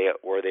where they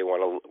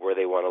want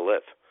to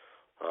live.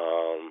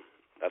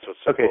 That's what's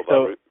so cool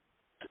about.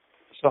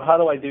 So how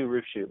do I do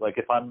roof shoot? Like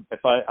if I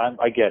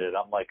get it.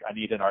 I'm like, I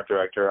need an art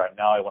director.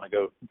 Now I want to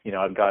go.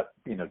 I've got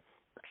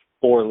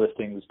 4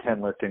 listings,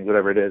 10 listings,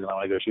 whatever it is, and I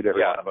want to go shoot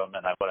every one of them.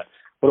 And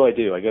what do I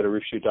do? I go to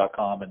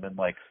roofshoot.com and then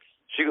right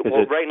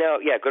now,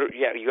 you go to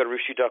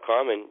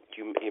roofshoot.com and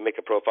you make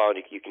a profile,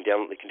 and you can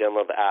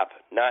download the app.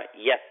 Not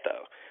yet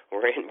though.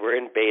 We're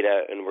in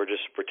beta, and we're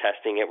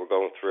testing it. We're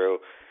going through.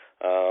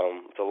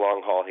 It's a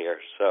long haul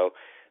here. So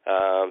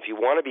if you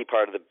want to be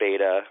part of the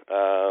beta,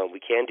 we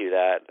can do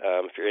that.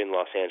 If you're in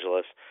Los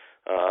Angeles,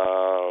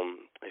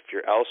 if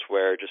you're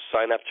elsewhere, just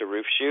sign up to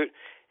RoofShoot,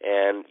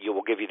 and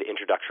we'll give you the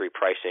introductory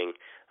pricing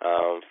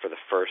for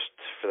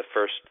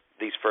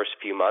these first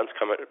few months.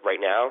 Coming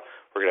right now,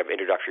 we're gonna have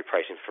introductory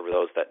pricing for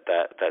those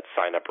that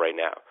sign up right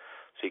now.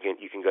 So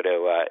you can go to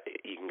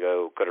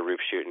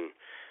RoofShoot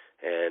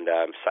and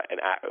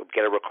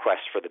get a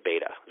request for the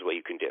beta is what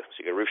you can do. So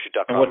you go to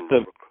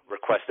roofshoot.com,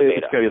 request the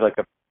beta. It's gonna be like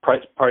a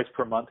price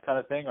per month kind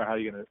of thing, or how are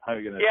you gonna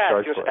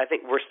charge for it? I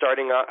think we're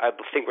starting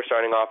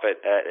off.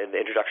 At the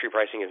introductory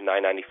pricing is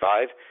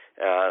 $9.95,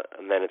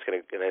 and then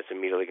it's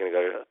immediately gonna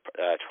go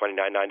to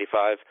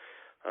 $29.95,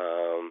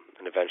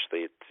 and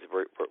eventually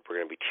we're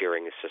gonna be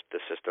tiering the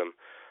system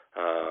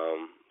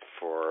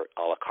for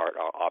a la carte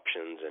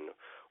options and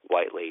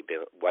white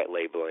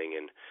labeling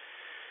and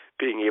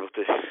being able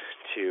to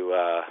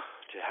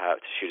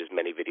shoot as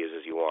many videos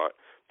as you want.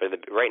 But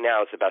right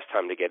now it's the best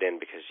time to get in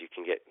because you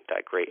can get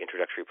that great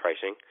introductory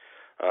pricing.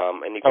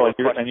 And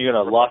you're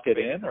gonna lock it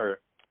in, or?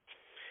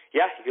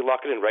 Yeah, you can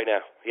lock it in right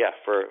now. Yeah,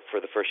 for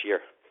the first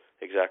year.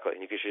 Exactly.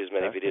 You can shoot as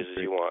many That's videos as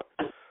great. you want.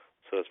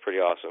 So that's pretty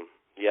awesome.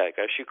 Yeah, you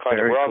gotta shoot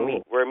content. Very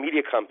cool. We're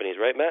media companies,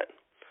 right, Matt?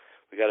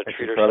 We gotta That's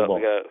treat incredible.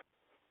 ourselves.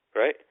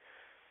 Right?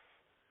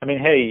 I mean,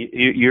 hey,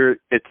 you're.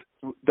 It's.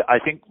 I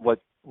think what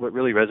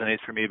really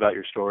resonates for me about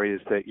your story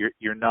is that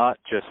you're not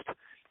just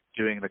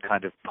doing the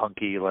kind of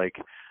punky like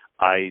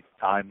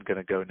I'm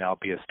gonna go now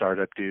be a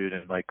startup dude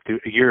and like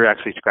you're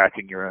actually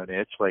scratching your own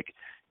itch. Like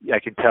I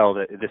can tell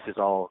that this is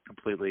all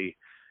completely.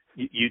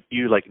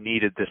 You like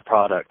needed this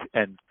product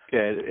and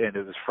it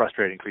was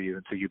frustrating for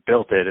you, and so you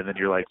built it, and then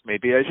you're like,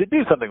 maybe I should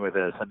do something with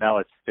this, and now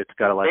it's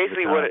got a life of its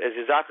Basically, own. what is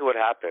exactly what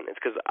happened. It's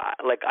because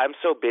I'm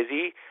so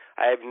busy.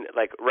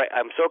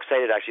 I'm so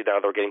excited actually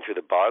now that we're getting through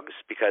the bugs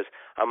because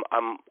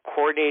I'm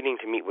coordinating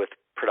to meet with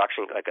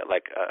production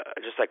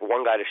just like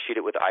one guy to shoot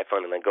it with the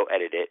iPhone and then go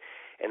edit it,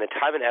 and the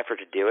time and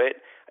effort to do it.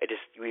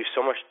 We have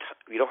so much.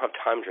 We don't have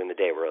time during the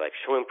day. We're like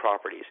showing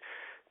properties,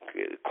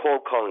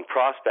 cold calling,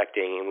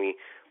 prospecting, and we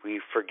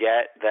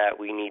forget that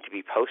we need to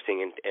be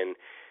posting and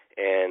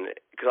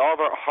because all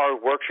of our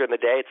hard work during the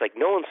day, it's like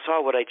no one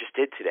saw what I just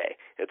did today.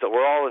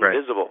 We're all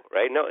invisible,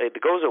 right? No, it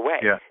goes away.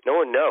 Yeah. No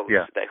one knows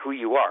that who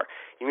you are.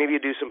 You maybe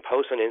do some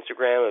posts on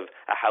Instagram of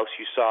a house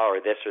you saw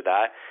or this or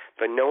that,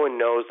 but no one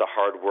knows the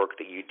hard work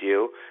that you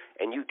do,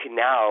 and you can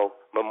now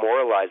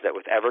memorialize that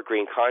with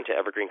evergreen content.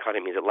 Evergreen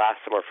content means it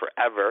lasts somewhere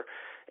forever.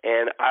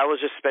 And I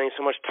was just spending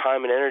so much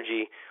time and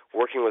energy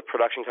working with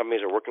production companies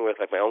or working with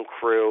like my own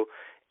crew,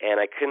 and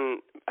I'd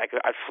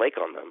flake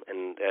on them,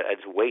 and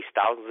I'd waste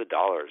thousands of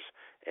dollars.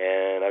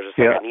 And I was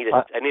just like, I need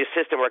a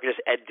system where I can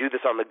just do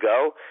this on the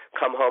go,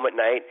 come home at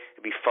night.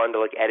 It'd be fun to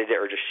like edit it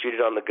or just shoot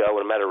it on the go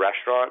when I'm at a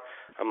restaurant.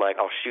 I'm like,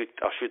 I'll shoot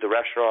the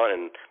restaurant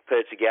and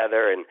put it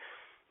together, and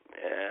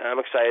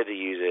I'm excited to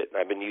use it.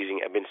 I've been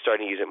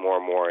starting to use it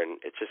more and more, and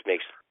it just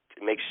makes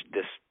the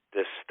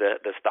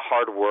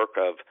hard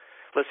work of.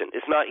 Listen,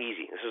 it's not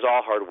easy. This is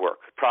all hard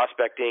work.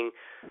 Prospecting,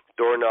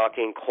 door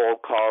knocking,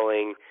 cold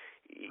calling.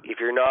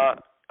 If you're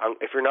not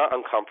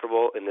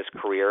uncomfortable in this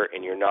career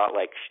and you're not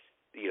like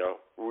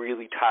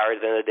really tired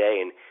at the end of the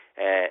day and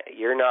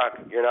you're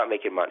not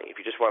making money.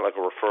 If you just want like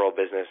a referral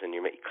business and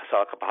you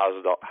sell a couple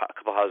houses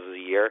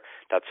a year,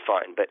 that's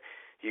fine. But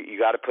you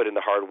got to put in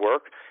the hard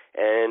work,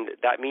 and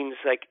that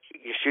means like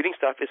your shooting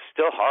stuff is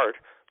still hard,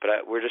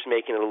 but we're just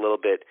making it a little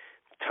bit.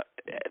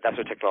 That's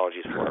what technology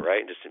is for,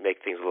 right? Just to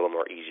make things a little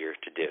more easier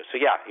to do. So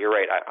yeah, you're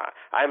right.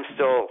 I'm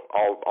still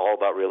all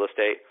about real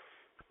estate.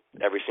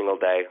 Every single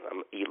day,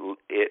 I'm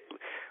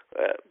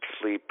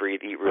sleep,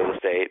 breathe, eat real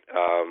estate.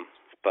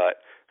 But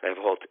there's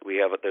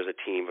a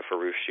team for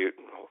Roof Shoot,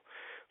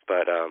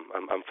 but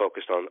I'm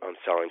focused on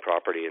selling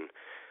property and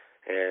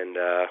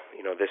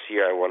this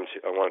year I want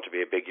it to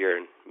be a big year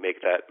and make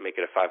it a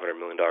 $500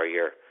 million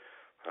year.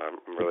 I'm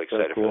really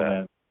excited for that.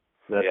 Man.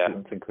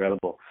 That's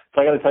incredible.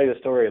 So I got to tell you a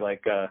story.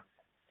 Like,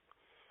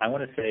 I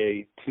want to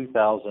say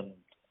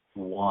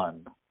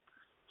 2001.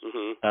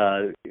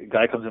 A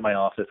guy comes in my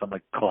office on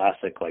like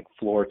classic like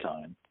floor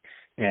time,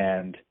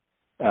 and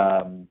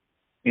I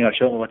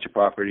show him a bunch of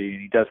property,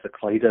 and he does the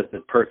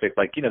perfect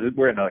like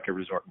we're in like a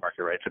resort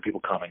market, right? So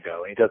people come and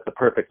go, and he does the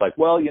perfect like,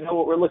 well, you know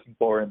what we're looking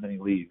for, and then he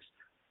leaves.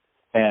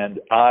 And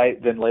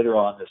then later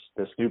on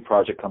this new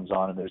project comes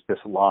on, and there's this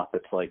lot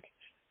that's like,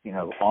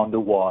 on the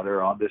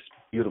water, on this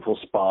beautiful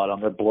spot,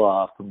 on the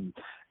bluff, and,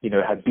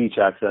 had beach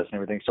access and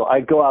everything. So I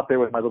go out there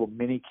with my little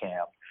mini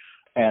cam,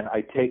 and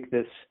I take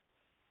this,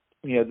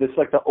 this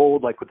like the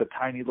old, like with the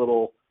tiny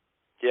little,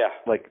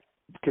 like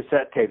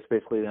cassette tapes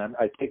basically. And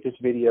I take this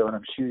video and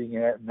I'm shooting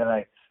it, and then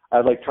I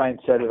like try and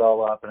set it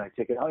all up, and I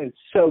take it. It's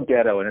so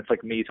ghetto, and it's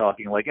like me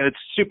talking, like, and it's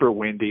super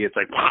windy. It's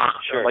like,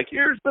 sure. Like,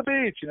 here's the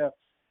beach,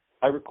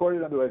 I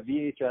recorded onto a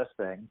VHS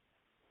thing.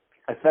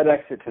 I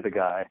FedEx it to the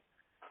guy.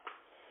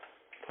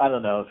 I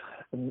don't know,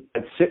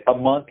 a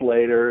month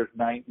later,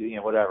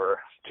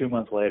 2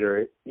 months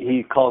later,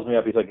 he calls me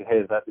up. He's like, hey,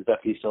 is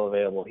that piece still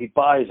available? He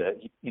buys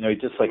it. He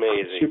just like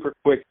amazing. Super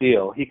quick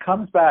deal. He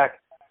comes back,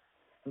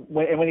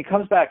 when he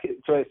comes back,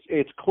 so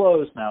it's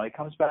closed now. He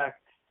comes back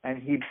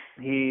and he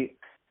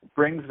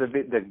brings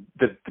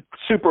the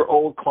super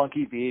old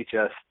clunky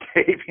VHS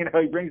tape.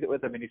 He brings it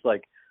with him, and he's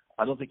like,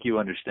 I don't think you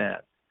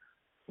understand.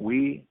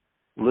 We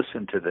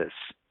listen to this.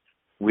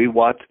 We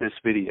watch this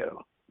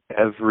video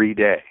every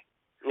day.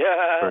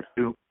 Yeah.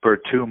 For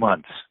 2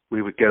 months.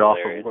 We would get off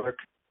of work.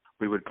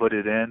 We would put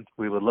it in.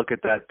 We would look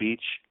at that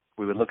beach.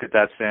 We would look at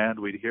that sand.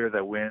 We'd hear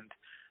the wind.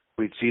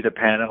 We'd see the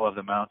pano of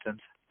the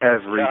mountains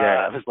every day.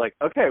 I was like,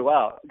 okay,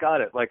 wow,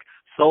 got it. Like,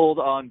 sold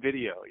on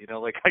video.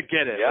 Like, I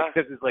get it. Yeah, like,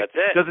 it's like, that's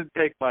it. It doesn't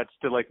take much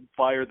to like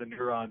fire the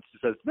neurons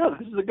that says, no,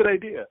 this is a good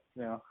idea.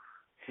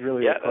 It's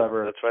really a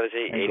clever. That's why they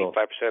say angle.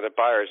 85% of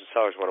buyers and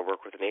sellers want to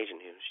work with an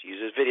agent who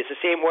uses video. It's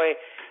the same way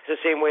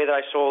that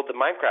I sold the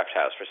Minecraft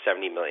house for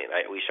 $70 million.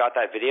 We shot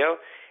that video,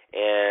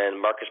 and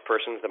Marcus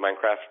Persons, the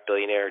Minecraft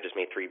billionaire, just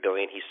made $3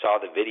 billion. He saw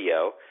the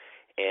video,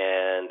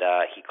 and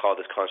he called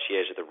his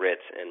concierge at the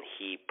Ritz, and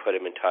he put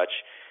him in touch.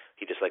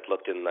 He just like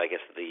looked in, I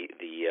guess,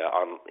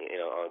 on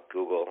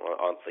Google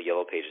on the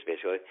yellow pages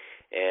basically,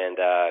 and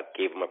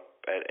gave him a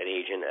an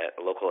agent,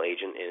 a local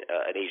agent, in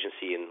an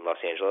agency in Los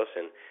Angeles,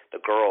 and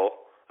the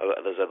girl,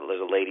 there's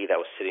a lady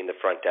that was sitting at the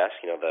front desk,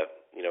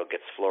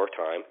 gets floor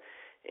time,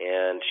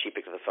 and she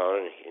picked up the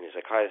phone and he's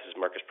like, "Hi, this is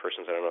Marcus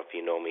Persons. I don't know if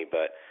you know me,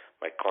 but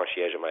my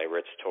concierge at my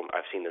Ritz told me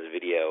I've seen this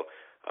video.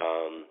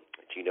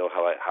 Do you know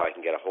how I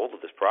can get a hold of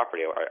this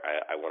property?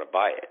 I want to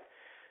buy it."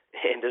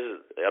 And this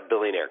is a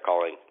billionaire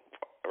calling,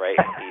 right?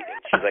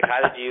 She's like,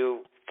 "How did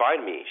you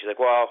find me?" She's like,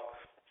 "Well,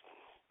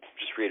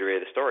 just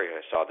reiterated the story.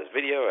 I saw this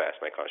video. I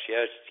asked my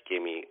concierge. She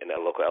gave me a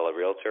local LA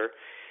realtor,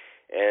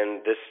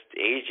 and this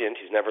agent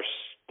who's never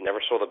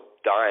sold a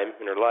dime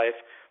in her life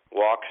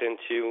walks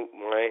into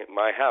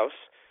my house,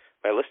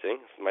 my listing,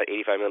 my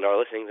 $85 million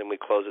listings, and we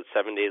close it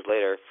 7 days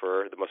later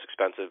for the most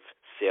expensive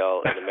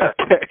sale in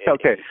America.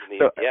 Okay.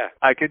 So yeah.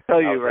 I can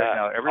tell you right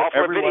now, everyone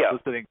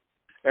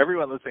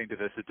listening to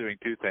this is doing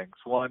two things.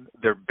 One,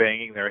 they're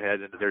banging their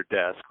head into their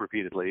desk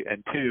repeatedly,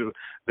 and two,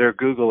 they're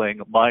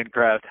Googling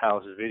Minecraft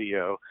house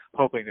video,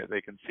 hoping that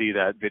they can see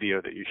that video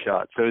that you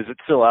shot. So is it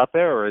still out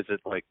there, or is it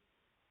like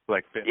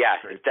Yeah,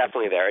 it's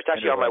definitely there. It's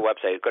actually on my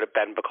website. Go to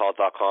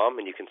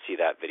benbacall.com and you can see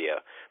that video.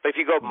 But if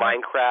you go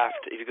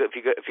Minecraft, if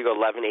you go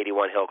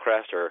 1181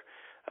 Hillcrest or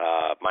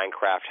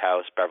Minecraft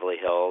House Beverly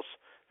Hills,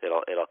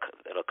 it'll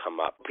come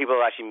up. People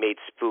have actually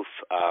made spoof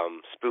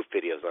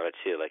videos on it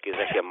too. Like there's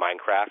actually a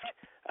Minecraft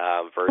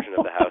version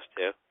of the house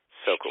too.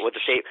 So cool with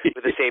the same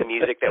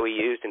music that we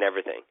used and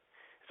everything.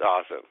 It's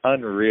awesome.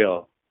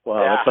 Unreal.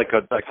 Wow, yeah. That's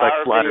like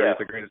flattery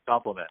is the greatest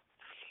compliment.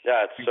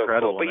 Yeah, it's so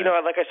cool. But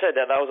like I said,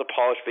 that was a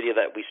polished video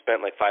that we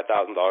spent like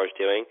 $5,000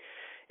 doing,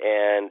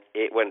 and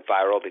it went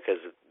viral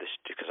because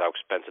how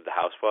expensive the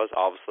house was,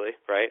 obviously,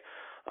 right?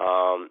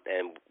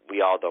 And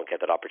we all don't get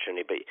that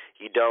opportunity. But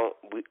we don't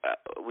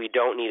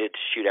need it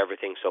to shoot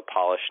everything so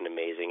polished and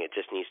amazing. It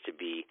just needs to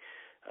be,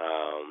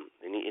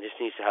 it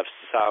just needs to have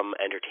some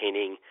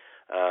entertaining,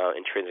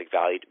 intrinsic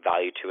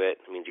value to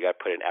it. It means you got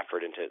to put an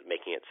effort into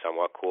making it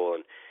somewhat cool.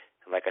 And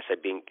like I said,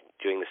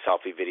 doing the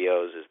selfie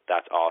videos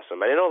that's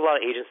awesome. I know a lot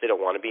of agents, they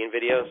don't want to be in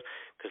videos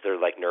because they're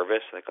like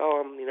nervous, like, I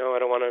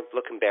don't want to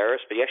look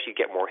embarrassed. But you actually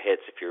get more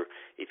hits if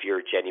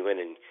you're genuine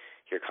and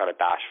you're kind of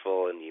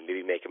bashful and you maybe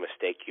make a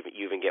mistake. You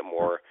even get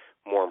more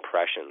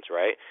impressions,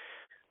 right?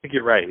 I think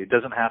you're right. It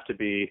doesn't have to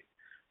be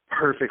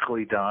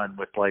perfectly done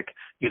with 20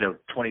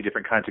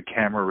 different kinds of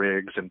camera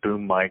rigs and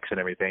boom mics and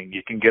everything.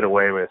 You can get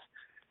away with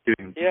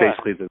doing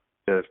basically the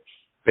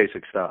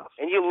basic stuff.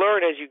 And you learn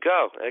as you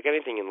go, like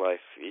anything in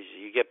life.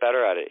 You get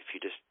better at it if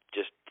you just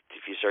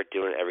if you start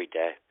doing it every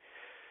day.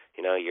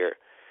 You're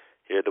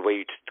the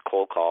way you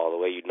cold call, the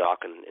way you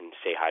knock and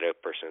say hi to a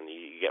person,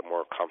 you get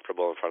more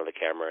comfortable in front of the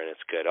camera, and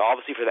it's good.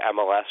 Obviously, for the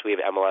MLS, we have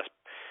MLS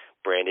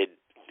branded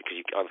because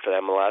for the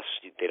MLS,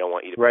 they don't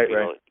want you to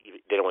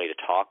they don't want you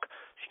to talk,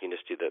 so you can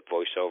just do the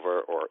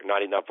voiceover or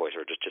not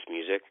voiceover, just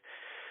music.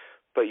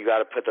 But you got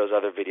to put those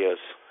other videos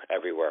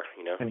everywhere,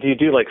 And do you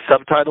do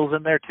subtitles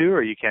in there too,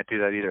 or you can't do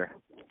that either?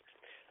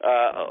 Do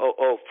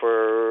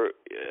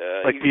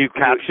you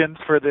captions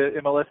for the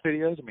MLS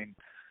videos? I mean,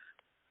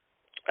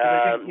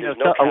 I think,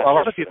 a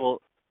lot of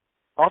people.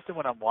 Often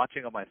when I'm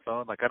watching on my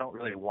phone, I don't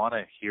really want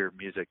to hear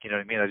music. You know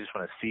what I mean? I just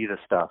want to see the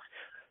stuff.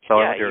 So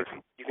I wonder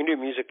you can do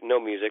no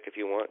music if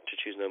you want to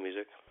choose no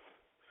music.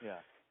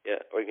 Yeah.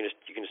 Yeah, or you can just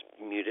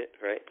mute it,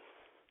 right?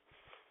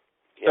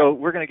 Yeah. So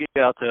we're gonna get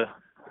you out to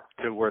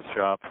Worth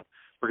Shop.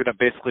 We're gonna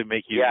basically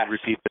make you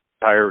repeat the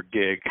entire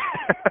gig.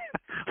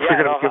 By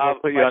the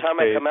time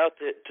I come out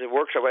to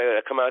workshop,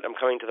 I'm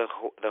coming to the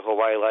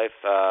Hawaii Life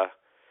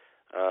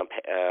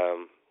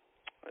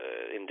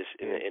in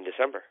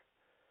December.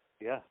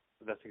 Yeah,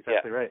 that's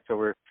exactly right. So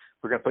we're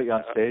gonna put you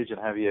on stage and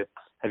have you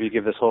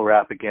give this whole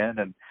rap again,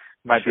 and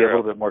might be a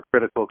little bit more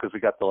critical because we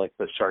got the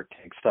Shark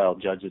Tank style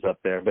judges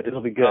up there, but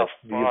it'll be good.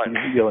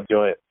 You'll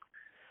enjoy it.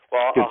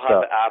 Well,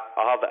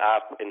 I'll have the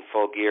app in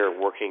full gear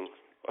working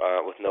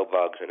with no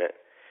bugs in it.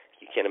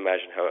 You can't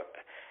imagine how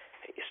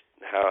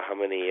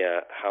many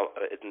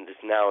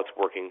now it's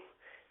working.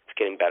 It's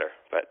getting better,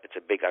 but it's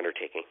a big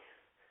undertaking.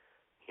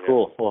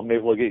 Cool. Well,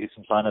 maybe we'll get you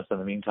some signups in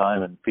the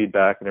meantime and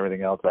feedback and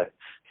everything else.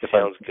 If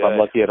I'm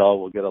lucky at all,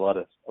 we'll get a lot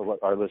of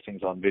our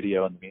listings on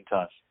video in the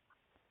meantime.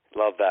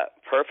 Love that.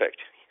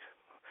 Perfect.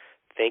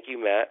 Thank you,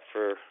 Matt,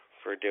 for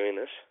doing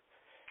this.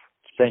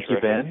 Thank you,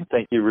 Ben.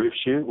 Thank you, Roof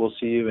Shoot. We'll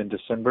see you in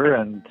December,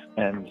 and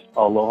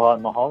aloha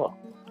and mahalo.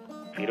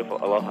 Beautiful.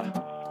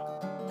 Aloha.